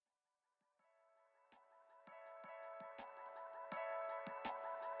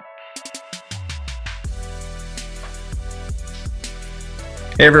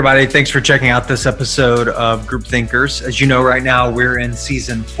Hey everybody, thanks for checking out this episode of Group Thinkers. As you know, right now we're in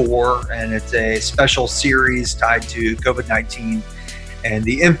season 4 and it's a special series tied to COVID-19 and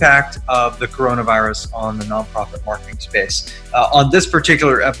the impact of the coronavirus on the nonprofit marketing space. On this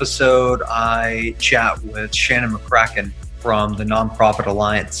particular episode, I chat with Shannon McCracken from the Nonprofit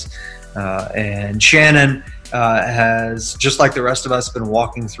Alliance. And Shannon has, just like the rest of us, been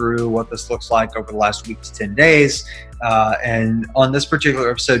walking through what this looks like over the last week to 10 days. And on this particular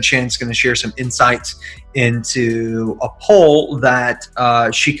episode, Shannon's going to share some insights into a poll that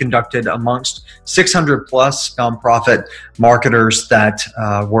she conducted amongst 600 plus nonprofit marketers that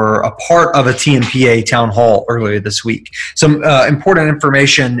were a part of a TNPA town hall earlier this week. Some important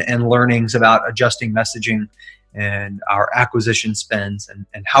information and learnings about adjusting messaging and our acquisition spends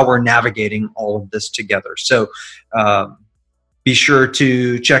and how we're navigating all of this together. So be sure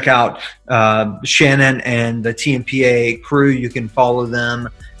to check out Shannon and the TNPA crew. You can follow them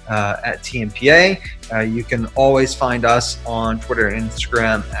at TNPA. You can always find us on Twitter and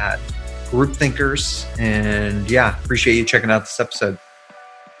Instagram at Group Thinkers. And yeah, appreciate you checking out this episode.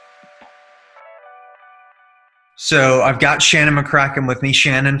 So I've got Shannon McCracken with me.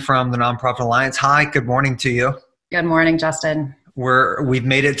 Shannon from the Nonprofit Alliance. Hi, good morning to you. Good morning, Justin. We've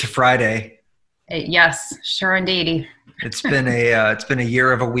made it to Friday. Yes, sure indeed. It's been a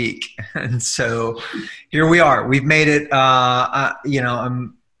year of a week, and so here we are. We've made it. I'm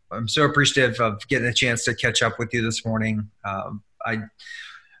so appreciative of getting a chance to catch up with you this morning. I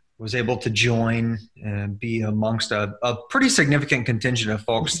was able to join and be amongst a pretty significant contingent of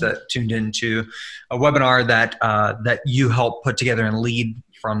folks that tuned into a webinar that you helped put together and lead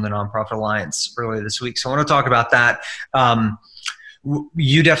from the Nonprofit Alliance earlier this week. So I want to talk about that.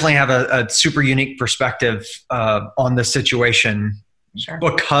 You definitely have a super unique perspective on the situation. Sure.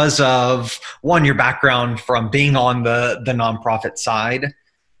 Because of, one, your background from being on the nonprofit side,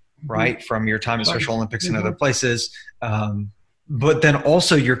 right, from your time at Special Olympics and other places, but then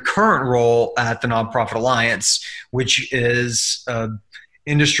also your current role at the Nonprofit Alliance, which is an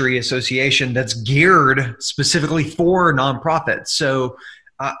industry association that's geared specifically for nonprofits. So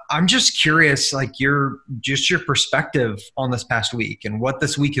I'm just curious, like your perspective on this past week and what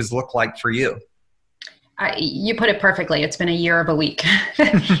this week has looked like for you. You put it perfectly. It's been a year of a week.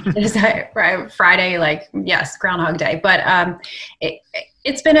 It's Friday, yes, Groundhog Day. But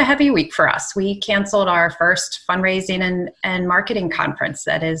it's been a heavy week for us. We canceled our first fundraising and marketing conference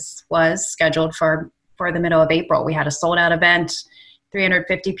that was scheduled for the middle of April. We had a sold out event,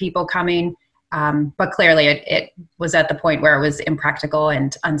 350 people coming. But clearly it was at the point where it was impractical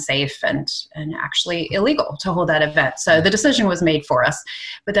and unsafe and actually illegal to hold that event. So the decision was made for us,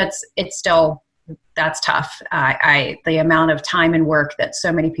 but that's tough. The amount of time and work that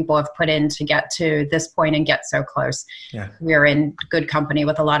so many people have put in to get to this point and get so close. Yeah. We're in good company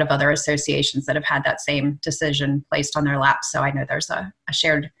with a lot of other associations that have had that same decision placed on their laps. So I know there's a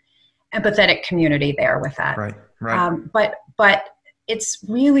shared empathetic community there with that. Right. But it's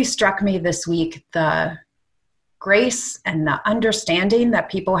really struck me this week, the grace and the understanding that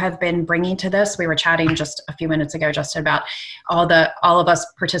people have been bringing to this. We were chatting just a few minutes ago, just about all of us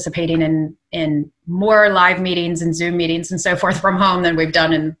participating in more live meetings and Zoom meetings and so forth from home than we've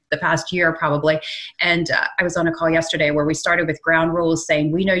done in the past year, probably. And I was on a call yesterday where we started with ground rules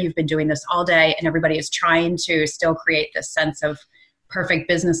saying, we know you've been doing this all day, and everybody is trying to still create this sense of perfect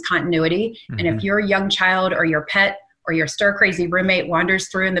business continuity. Mm-hmm. And if your young child or your pet or your stir-crazy roommate wanders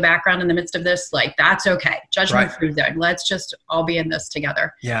through in the background in the midst of this, that's okay. Judgment-free zone. Let's just all be in this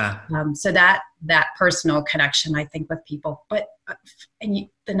together. Yeah. So that personal connection, I think, with people. But the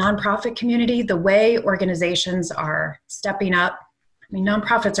nonprofit community, the way organizations are stepping up,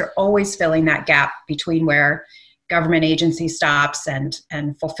 nonprofits are always filling that gap between where government agency stops and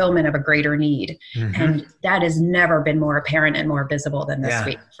fulfillment of a greater need. Mm-hmm. And that has never been more apparent and more visible than this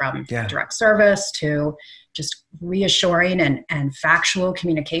week, from direct service to just reassuring and factual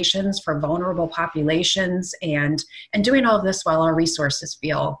communications for vulnerable populations, and doing all of this while our resources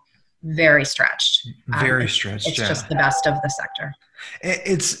feel very stretched. It's just the best of the sector.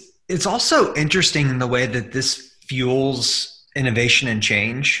 It's also interesting in the way that this fuels innovation and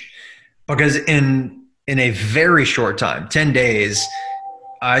change, because in a very short time, 10 days,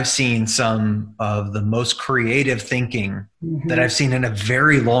 I've seen some of the most creative thinking that I've seen in a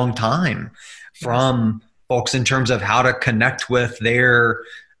very long time from folks in terms of how to connect with their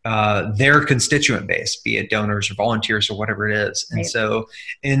constituent base, be it donors or volunteers or whatever it is. And so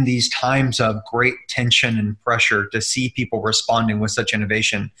in these times of great tension and pressure, to see people responding with such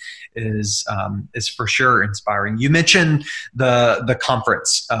innovation is for sure inspiring. You mentioned the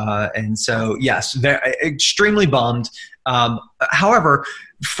conference. And so, yes, extremely bummed. However,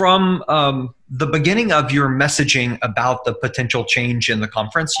 from the beginning of your messaging about the potential change in the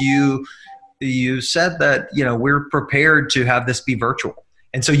conference, you said that, we're prepared to have this be virtual.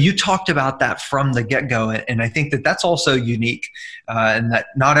 And so you talked about that from the get-go. And I think that that's also unique, and that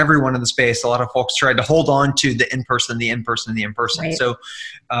not everyone in the space, a lot of folks tried to hold on to the in-person. Right. So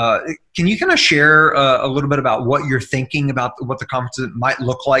can you kind of share a little bit about what you're thinking about what the conference might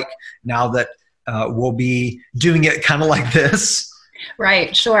look like now that we'll be doing it kind of like this?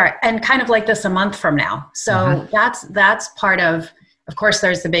 Right, sure. And kind of like this a month from now. So that's part of course,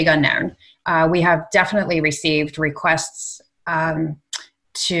 there's the big unknown. We have definitely received requests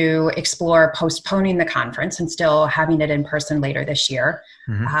to explore postponing the conference and still having it in person later this year.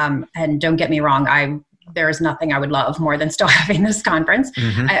 And don't get me wrong, there is nothing I would love more than still having this conference.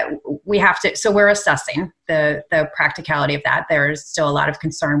 We have to, so we're assessing the practicality of that. There's still a lot of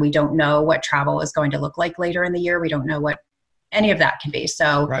concern. We don't know what travel is going to look like later in the year. We don't know what any of that can be.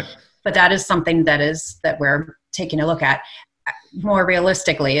 So, but that is something that we're taking a look at. More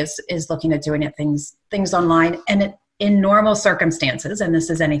realistically is looking at doing things online, and in normal circumstances, and this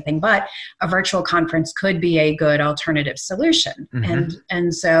is anything but, a virtual conference could be a good alternative solution.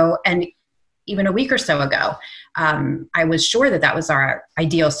 And even a week or so ago, I was sure that was our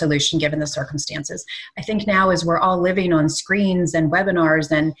ideal solution given the circumstances. I think now, as we're all living on screens and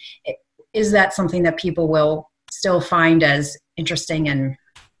webinars, and is that something that people will still find as interesting and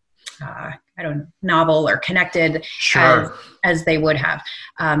novel or connected as they would have?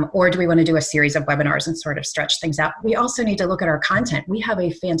 Or do we want to do a series of webinars and sort of stretch things out? We also need to look at our content. We have a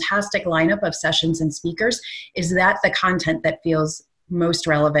fantastic lineup of sessions and speakers. Is that the content that feels most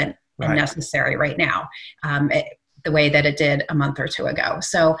relevant and necessary right now? The way that it did a month or two ago.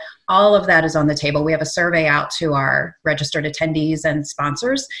 So all of that is on the table. We have a survey out to our registered attendees and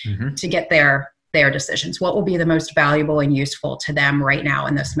sponsors to get their decisions. What will be the most valuable and useful to them right now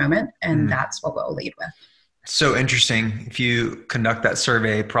in this moment? And that's what we'll lead with. So interesting. If you conduct that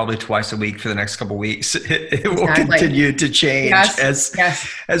survey probably twice a week for the next couple of weeks, it will continue to change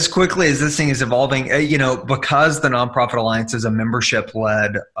as quickly as this thing is evolving. Because the Nonprofit Alliance is a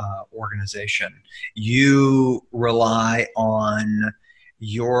membership-led organization, you rely on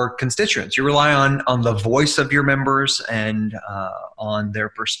your constituents. You rely on the voice of your members and on their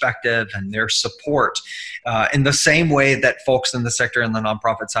perspective and their support in the same way that folks in the sector and the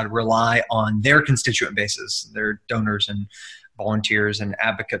nonprofit side rely on their constituent bases, their donors and volunteers and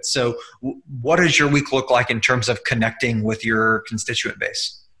advocates. So what does your week look like in terms of connecting with your constituent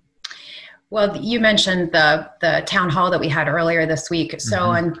base? Well, you mentioned the town hall that we had earlier this week. So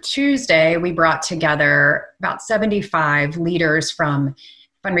on Tuesday, we brought together about 75 leaders from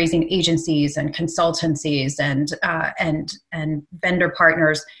fundraising agencies and consultancies and vendor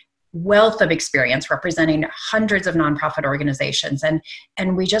partners, wealth of experience representing hundreds of nonprofit organizations.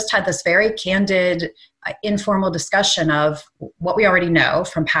 And we just had this very candid, informal discussion of what we already know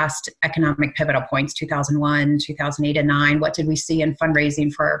from past economic pivotal points, 2001, 2008, and 2009. What did we see in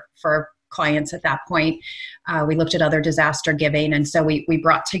fundraising for clients at that point? We looked at other disaster giving. And so we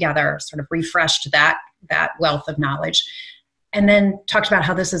brought together, sort of refreshed that wealth of knowledge, and then talked about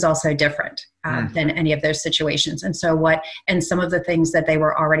how this is also different than any of those situations. And so and some of the things that they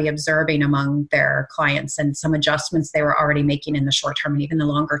were already observing among their clients, and some adjustments they were already making in the short term and even the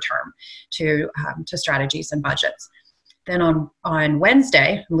longer term to strategies and budgets. Then on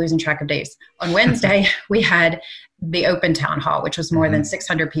Wednesday, I'm losing track of days. On Wednesday, we had the open town hall, which was more than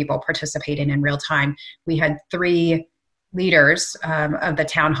 600 people participating in real time. We had 3 leaders of the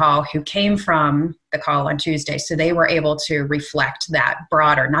town hall who came from the call on Tuesday. So they were able to reflect that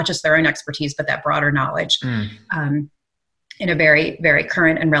broader, not just their own expertise, but that broader knowledge in a very, very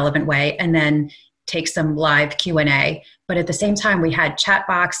current and relevant way. And then take some live Q&A. But at the same time, we had chat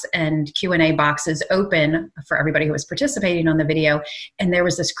box and Q&A boxes open for everybody who was participating on the video. And there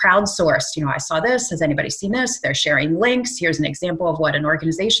was this crowdsourced, I saw this. Has anybody seen this? They're sharing links. Here's an example of what an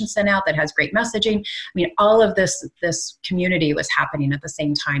organization sent out that has great messaging. I mean, all of this community was happening at the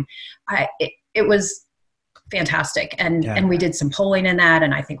same time. It was fantastic. And we did some polling in that.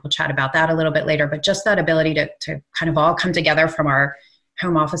 And I think we'll chat about that a little bit later. But just that ability to kind of all come together from our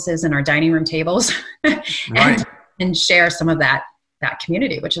home offices and our dining room tables and share some of that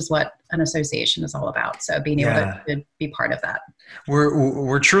community, which is what an association is all about. So being able to be part of that.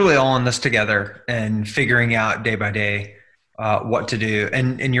 We're truly all in this together and figuring out day by day what to do.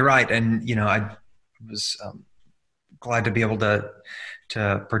 And you're right. And, I was glad to be able to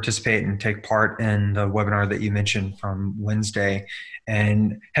participate and take part in the webinar that you mentioned from Wednesday,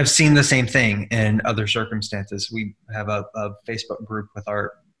 and have seen the same thing in other circumstances. We have a Facebook group with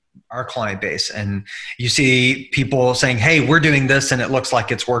our our client base, and you see people saying, hey, we're doing this and it looks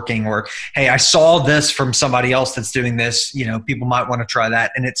like it's working, or, hey, I saw this from somebody else that's doing this, people might want to try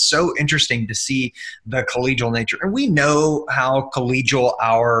that. And it's so interesting to see the collegial nature. And we know how collegial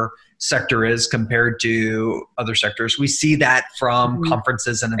our sector is compared to other sectors. We see that from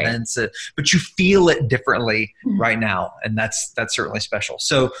conferences and events, but you feel it differently right now. And that's certainly special.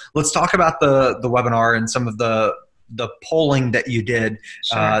 So let's talk about the webinar and some of the polling that you did.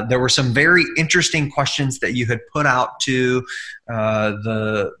 Sure. There were some very interesting questions that you had put out to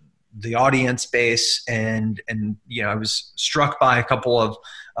the audience base, and I was struck by a couple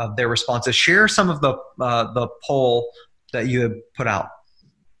of their responses. Share some of the poll that you had put out.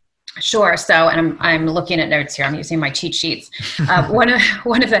 Sure. So, and I'm looking at notes here. I'm using my cheat sheets. One of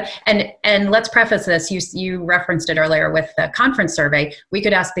the, and let's preface this. You referenced it earlier with the conference survey. We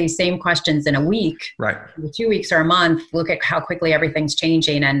could ask these same questions in a week, right? 2 weeks or a month. Look at how quickly everything's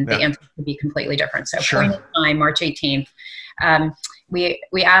changing, and the answer could be completely different. So, point in time, March 18th,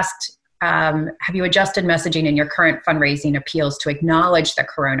 we asked, have you adjusted messaging in your current fundraising appeals to acknowledge the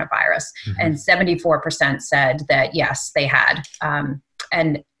coronavirus? And 74% said that yes, they had.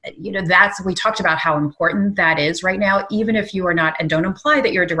 And we talked about how important that is right now, even if you are not, and don't imply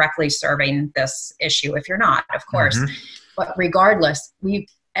that you're directly serving this issue if you're not, of course. But regardless,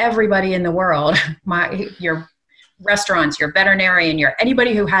 everybody in the world, your restaurants, your veterinarian,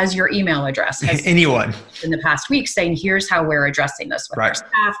 anybody who has your email address, has anyone in the past week saying, here's how we're addressing this with our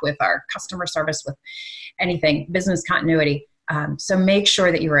staff, with our customer service, with anything, business continuity. So make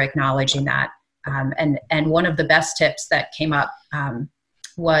sure that you are acknowledging that. And one of the best tips that came up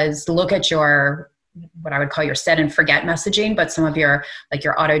was look at your, what I would call your set and forget messaging, but some of your, like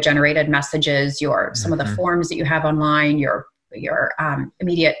your auto-generated messages, some of the forms that you have online, your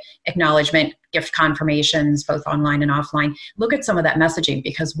immediate acknowledgement, gift confirmations, both online and offline. Look at some of that messaging,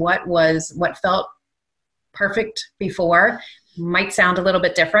 because what felt perfect before might sound a little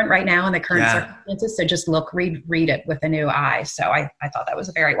bit different right now in the current circumstances. So just read it with a new eye. So I thought that was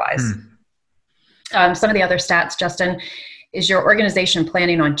very wise. Some of the other stats, Justin, is your organization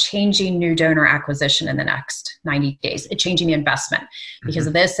planning on changing new donor acquisition in the next 90 days, changing the investment? Because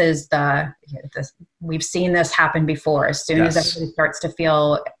this is we've seen this happen before. As soon as everybody starts to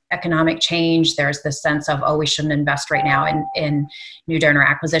feel economic change, there's this sense of, we shouldn't invest right now in new donor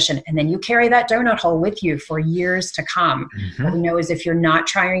acquisition. And then you carry that donut hole with you for years to come. What we know is if you're not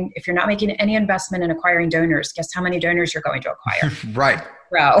making any investment in acquiring donors, guess how many donors you're going to acquire? Right.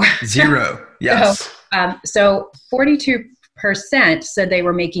 Zero. Yes. So 42% said they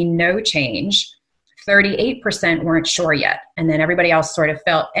were making no change. 38% weren't sure yet. And then everybody else sort of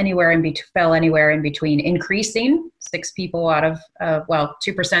fell anywhere in between increasing. 6 people out of,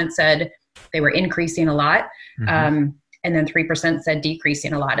 2% said they were increasing a lot. And then 3% said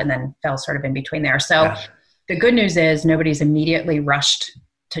decreasing a lot, and then fell sort of in between there. So the good news is nobody's immediately rushed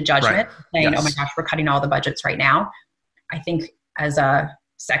to judgment saying, oh my gosh, we're cutting all the budgets right now. I think as a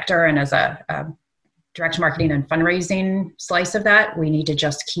sector and as a direct marketing and fundraising slice of that, we need to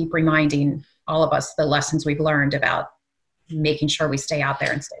just keep reminding all of us the lessons we've learned about making sure we stay out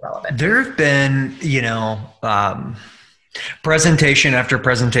there and stay relevant. There have been, presentation after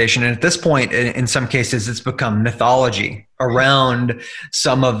presentation, and at this point, in some cases, it's become mythology around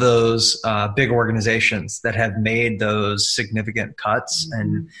some of those big organizations that have made those significant cuts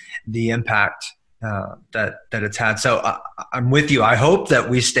and the impact that it's had. So I'm with you. I hope that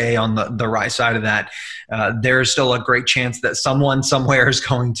we stay on the right side of that. There's still a great chance that someone somewhere is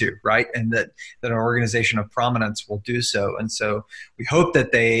going to, right? And that an organization of prominence will do so. And so we hope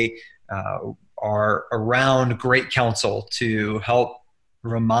that they are around great counsel to help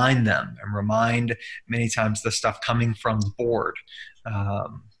remind them and remind many times the stuff coming from the board,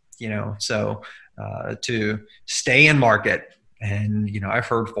 to stay in market. And, I've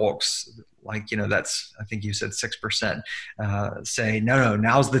heard folks that's, I think you said 6%, say, no,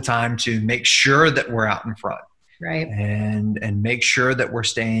 now's the time to make sure that we're out in front. Right. And make sure that we're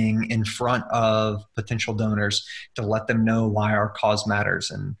staying in front of potential donors to let them know why our cause matters.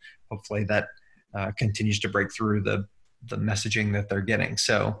 And hopefully that continues to break through the messaging that they're getting.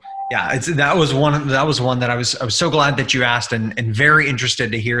 So yeah, that was one that I was so glad that you asked, and very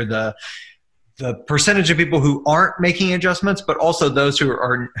interested to hear the percentage of people who aren't making adjustments, but also those who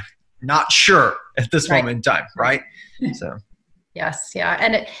are not sure at this moment in time, right? So, yes, yeah,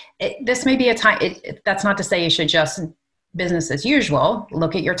 and this may be a time. That's not to say you should just business as usual.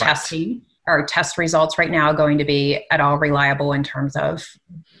 Look at your testing. Are test results right now going to be at all reliable in terms of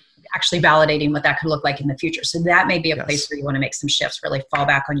actually validating what that could look like in the future? So that may be a place where you want to make some shifts, really fall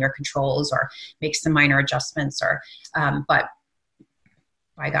back on your controls or make some minor adjustments. Or, but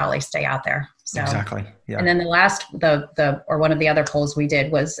by golly, stay out there. So exactly. Yeah. And then the last, one of the other polls we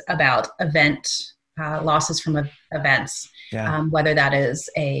did was about losses from events. Yeah. Whether that is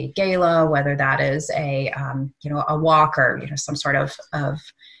a gala, whether that is a walk, or some sort of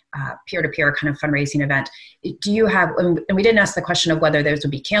peer-to-peer kind of fundraising event. Do you have? And we didn't ask the question of whether those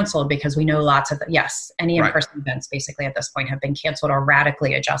would be canceled, because we know lots of any in-person events basically at this point have been canceled or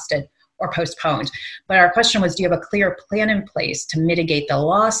radically adjusted or postponed. But our question was, do you have a clear plan in place to mitigate the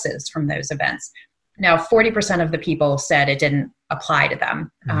losses from those events? Now, 40% of the people said it didn't apply to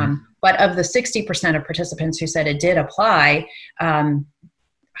them. Mm-hmm. But of the 60% of participants who said it did apply, 44%,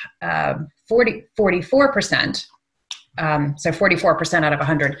 so 44% out of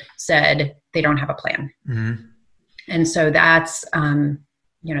 100 said they don't have a plan. Mm-hmm. And so that's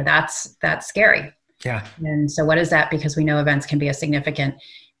scary. Yeah. And so what is that? Because we know events can be a significant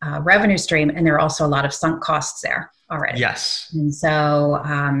revenue stream, and there are also a lot of sunk costs there already. Yes. And so,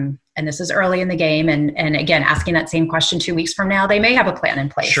 and this is early in the game. And again, asking that same question 2 weeks from now, they may have a plan in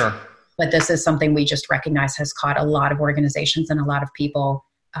place. Sure. But this is something we just recognize has caught a lot of organizations and a lot of people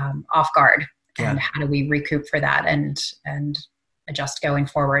off guard. Yeah. And how do we recoup for that and adjust going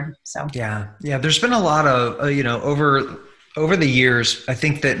forward? So yeah. There's been a lot of over the years, I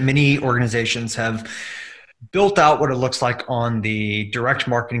think that many organizations have built out what it looks like on the direct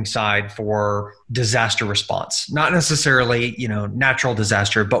marketing side for disaster response. Not necessarily, natural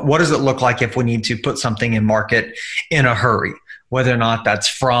disaster, but what does it look like if we need to put something in market in a hurry, whether or not that's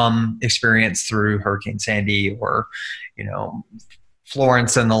from experience through Hurricane Sandy or,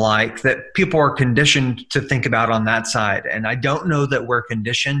 Florence and the like, that people are conditioned to think about on that side. And I don't know that we're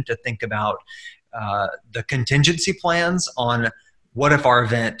conditioned to think about the contingency plans on what if our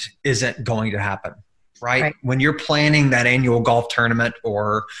event isn't going to happen. Right? When you're planning that annual golf tournament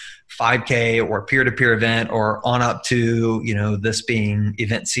or 5K or peer-to-peer event or on up to, this being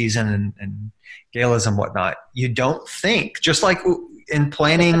event season and galas and whatnot, you don't think, just like in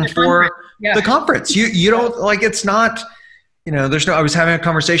planning for the conference, you don't it's not, I was having a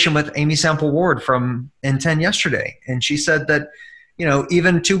conversation with Amy Sample Ward from N10 yesterday. And she said that,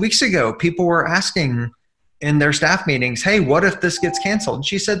 even 2 weeks ago, people were asking in their staff meetings, hey, what if this gets canceled? And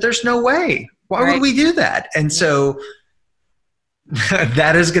she said, there's no way. Why would we do that? And so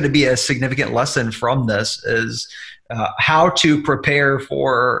that is going to be a significant lesson from this is how to prepare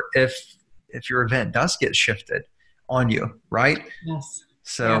for if your event does get shifted on you, right? Yes.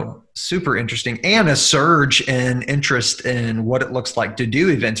 So super interesting, and a surge in interest in what it looks like to do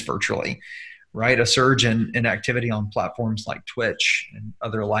events virtually, right? A surge in activity on platforms like Twitch and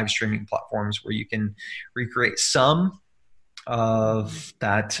other live streaming platforms where you can recreate some of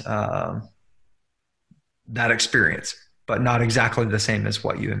that experience, but not exactly the same as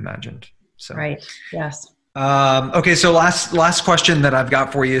what you imagined. So right. Yes. Okay. So last question that I've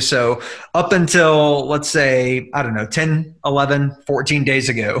got for you. So up until, let's say, 10, 11, 14 days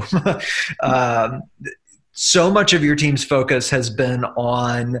ago, so much of your team's focus has been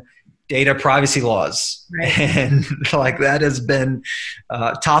on data privacy laws. Right. And that has been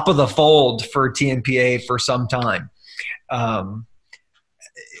top of the fold for TNPA for some time.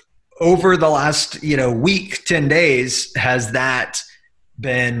 Over the last, week, 10 days, has that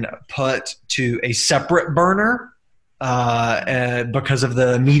been put to a separate burner because of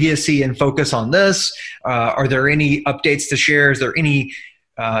the immediacy and focus on this? Are there any updates to share? Is there any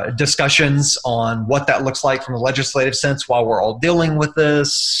discussions on what that looks like from a legislative sense while we're all dealing with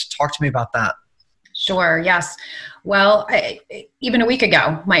this? Talk to me about that. Sure. Yes. Well, even a week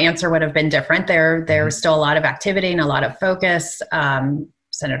ago, my answer would have been different. There was still a lot of activity and a lot of focus.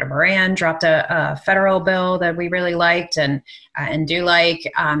 Senator Moran dropped a federal bill that we really liked and do like.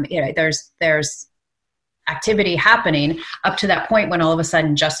 There's activity happening up to that point when all of a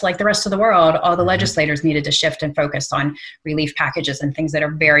sudden, just like the rest of the world, all the legislators needed to shift and focus on relief packages and things that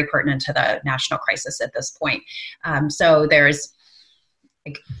are very pertinent to the national crisis at this point. So there's,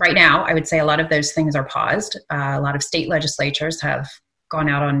 right now, I would say a lot of those things are paused. A lot of state legislatures have gone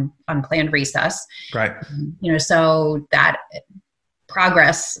out on unplanned recess. Right. So that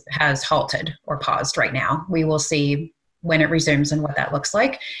progress has halted or paused right now. We will see when it resumes and what that looks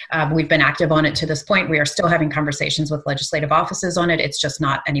like. We've been active on it to this point. We are still having conversations with legislative offices on it. It's just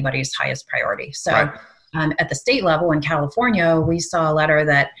not anybody's highest priority. So at the state level in California, we saw a letter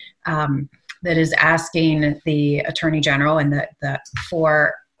that is asking the Attorney General and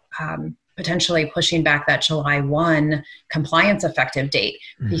for potentially pushing back that July 1 compliance effective date,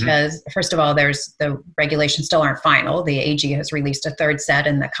 because first of all, the regulations still aren't final. The AG has released a third set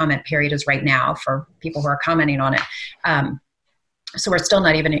and the comment period is right now for people who are commenting on it. So we're still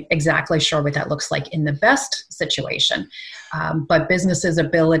not even exactly sure what that looks like in the best situation. But businesses'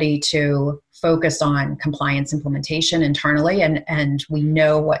 ability to focus on compliance implementation internally, and we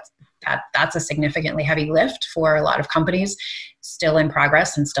know that's a significantly heavy lift for a lot of companies, still in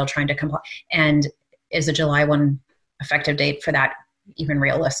progress and still trying to comply. And is a July 1 effective date for that even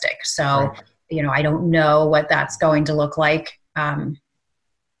realistic? So, right. I don't know what that's going to look like.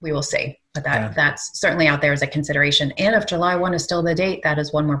 We will see. But that's certainly out there as a consideration. And if July 1 is still the date, that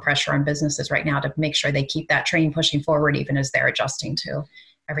is one more pressure on businesses right now to make sure they keep that train pushing forward, even as they're adjusting to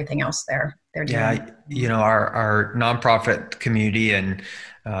everything else they're doing. Yeah, our nonprofit community and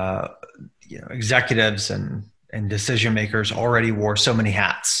executives and decision makers already wore so many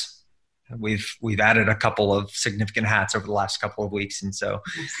hats. We've added a couple of significant hats over the last couple of weeks. And so,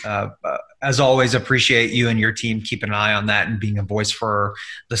 as always, appreciate you and your team keeping an eye on that and being a voice for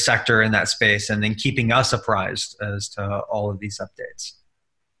the sector in that space, and then keeping us apprised as to all of these updates.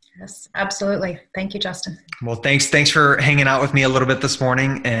 Yes, absolutely. Thank you, Justin. Well, thanks for hanging out with me a little bit this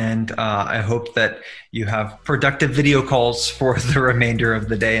morning. And I hope that you have productive video calls for the remainder of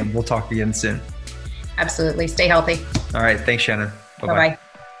the day, and we'll talk again soon. Absolutely. Stay healthy. All right. Thanks, Shannon. Bye-bye.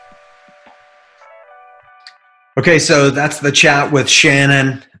 Okay, so that's the chat with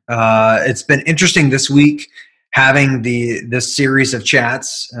Shannon. It's been interesting this week having this series of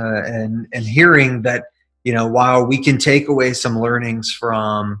chats and hearing that, while we can take away some learnings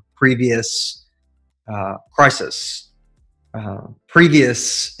from previous crisis,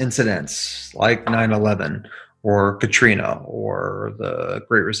 previous incidents like 9/11 or Katrina or the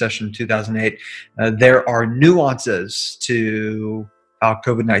Great Recession in 2008, there are nuances to how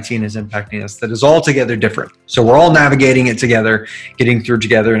COVID-19 is impacting us that is altogether different. So we're all navigating it together, getting through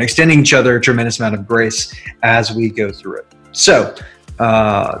together, and extending each other a tremendous amount of grace as we go through it. So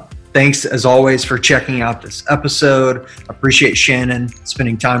thanks as always for checking out this episode. Appreciate Shannon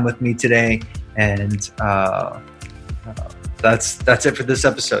spending time with me today. And that's it for this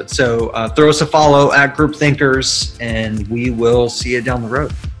episode. So throw us a follow at Group Thinkers, and we will see you down the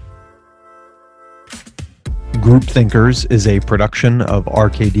road. Group Thinkers is a production of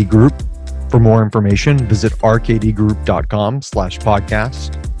RKD Group. For more information, visit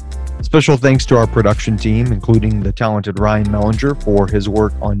rkdgroup.com/podcast. Special thanks to our production team, including the talented Ryan Mellinger for his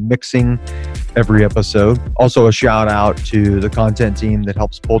work on mixing every episode. Also a shout out to the content team that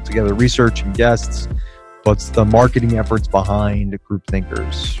helps pull together research and guests, plus the marketing efforts behind Group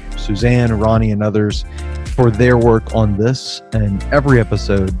Thinkers. Suzanne, Ronnie, and others for their work on this and every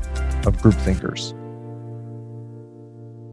episode of Group Thinkers.